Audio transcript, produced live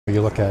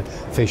You look at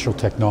facial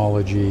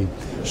technology,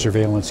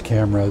 surveillance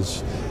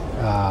cameras,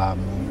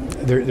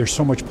 there's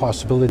so much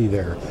possibility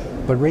there.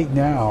 But right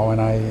now, and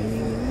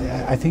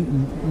I think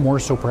more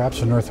so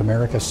perhaps in North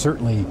America,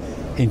 certainly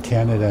in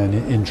Canada and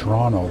in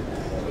Toronto,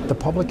 the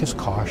public is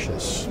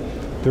cautious.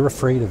 They're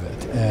afraid of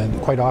it,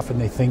 and quite often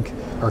they think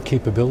our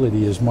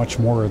capability is much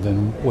more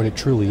than what it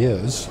truly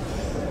is.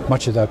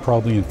 Much of that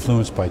probably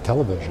influenced by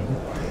television,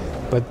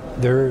 but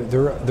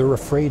they're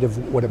afraid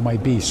of what it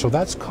might be. So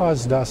that's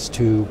caused us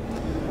to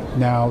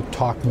now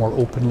talk more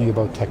openly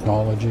about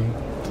technology.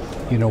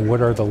 You know,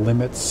 what are the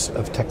limits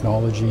of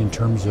technology in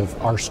terms of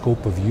our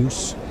scope of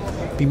use?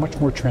 Be much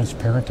more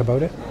transparent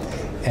about it,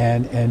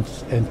 and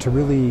to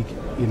really,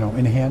 you know,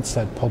 enhance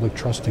that public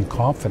trust and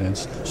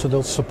confidence so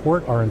they'll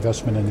support our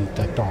investment in the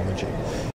technology.